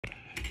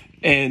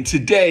And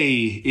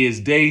today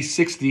is day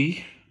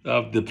 60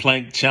 of the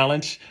Plank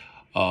Challenge.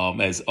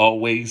 As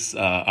always,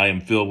 I am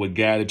filled with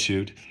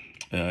gratitude.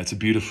 It's a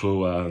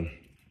beautiful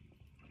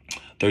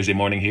Thursday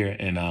morning here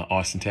in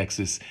Austin,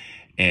 Texas,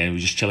 and we're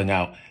just chilling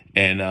out.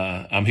 And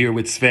I'm here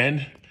with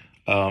Sven.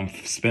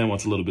 Sven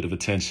wants a little bit of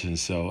attention,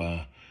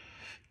 so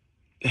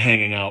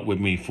hanging out with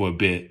me for a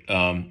bit.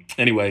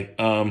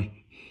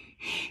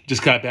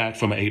 Just got back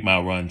from an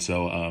 8-mile run,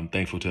 so I'm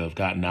thankful to have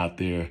gotten out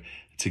there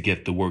to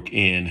get the work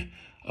in.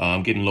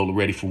 I'm getting Lola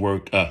ready for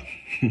work,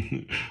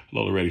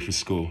 Lola ready for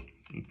school.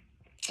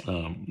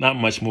 Not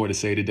much more to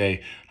say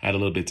today. I had a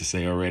little bit to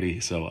say already,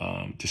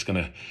 so just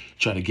gonna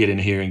try to get in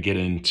here and get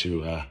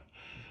into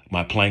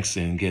my planks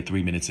and get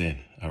 3 minutes in.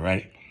 All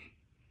right.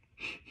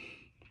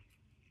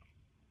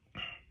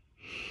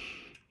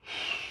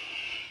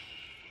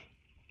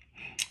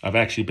 I've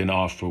actually been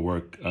off for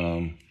work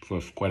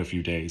for quite a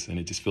few days, and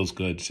it just feels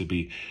good to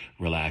be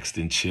relaxed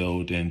and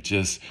chilled and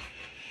just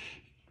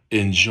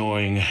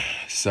enjoying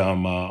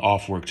some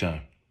off work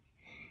time.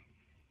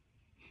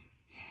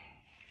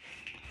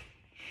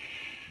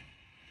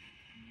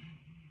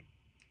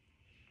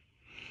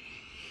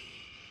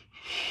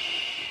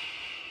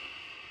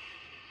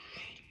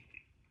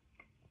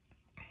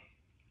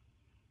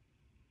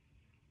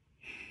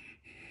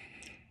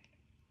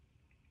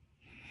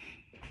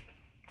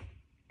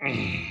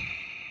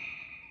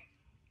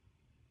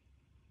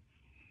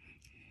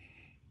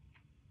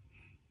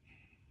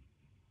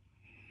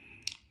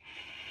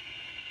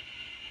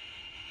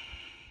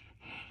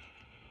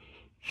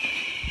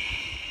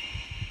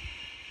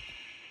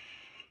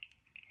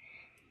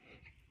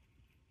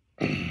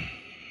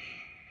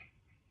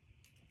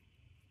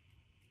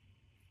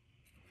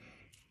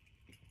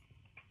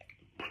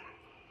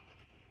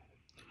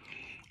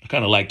 I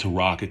kind of like to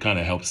rock. It kind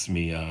of helps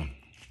me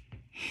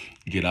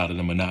get out of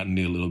the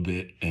monotony a little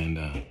bit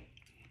and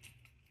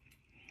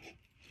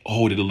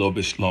hold it a little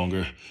bit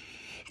longer.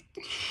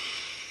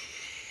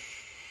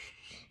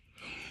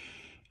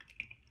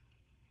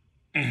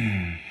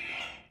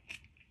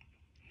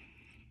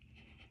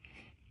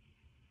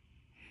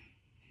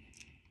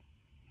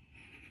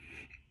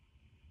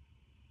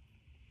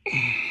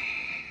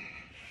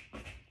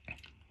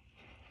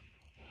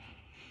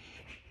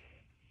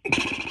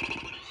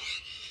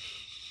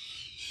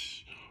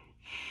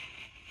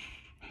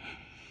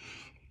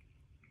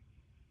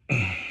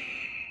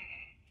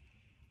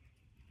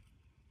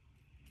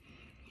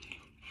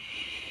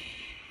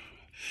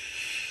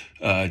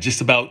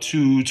 Just about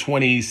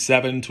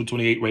 227,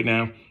 228 right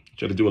now.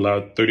 Try to do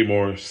about 30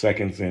 more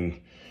seconds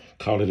and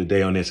call it a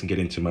day on this and get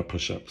into my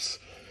push-ups.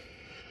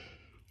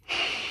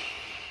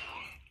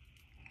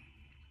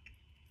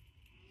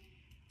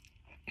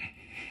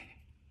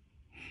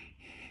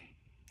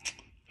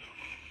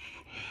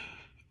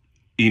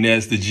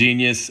 Inez the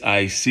Genius,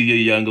 I see you,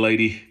 young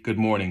lady. Good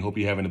morning. Hope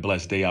you're having a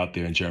blessed day out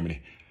there in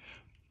Germany.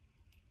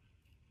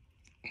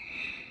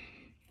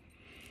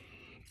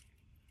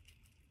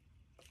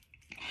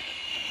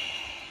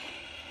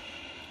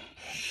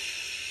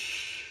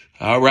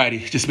 All righty,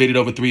 just made it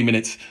over 3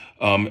 minutes.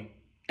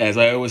 As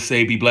I always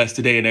say, be blessed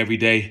today and every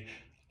day.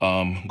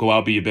 Go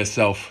out, be your best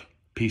self.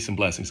 Peace and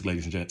blessings,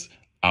 ladies and gents.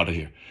 Out of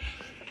here.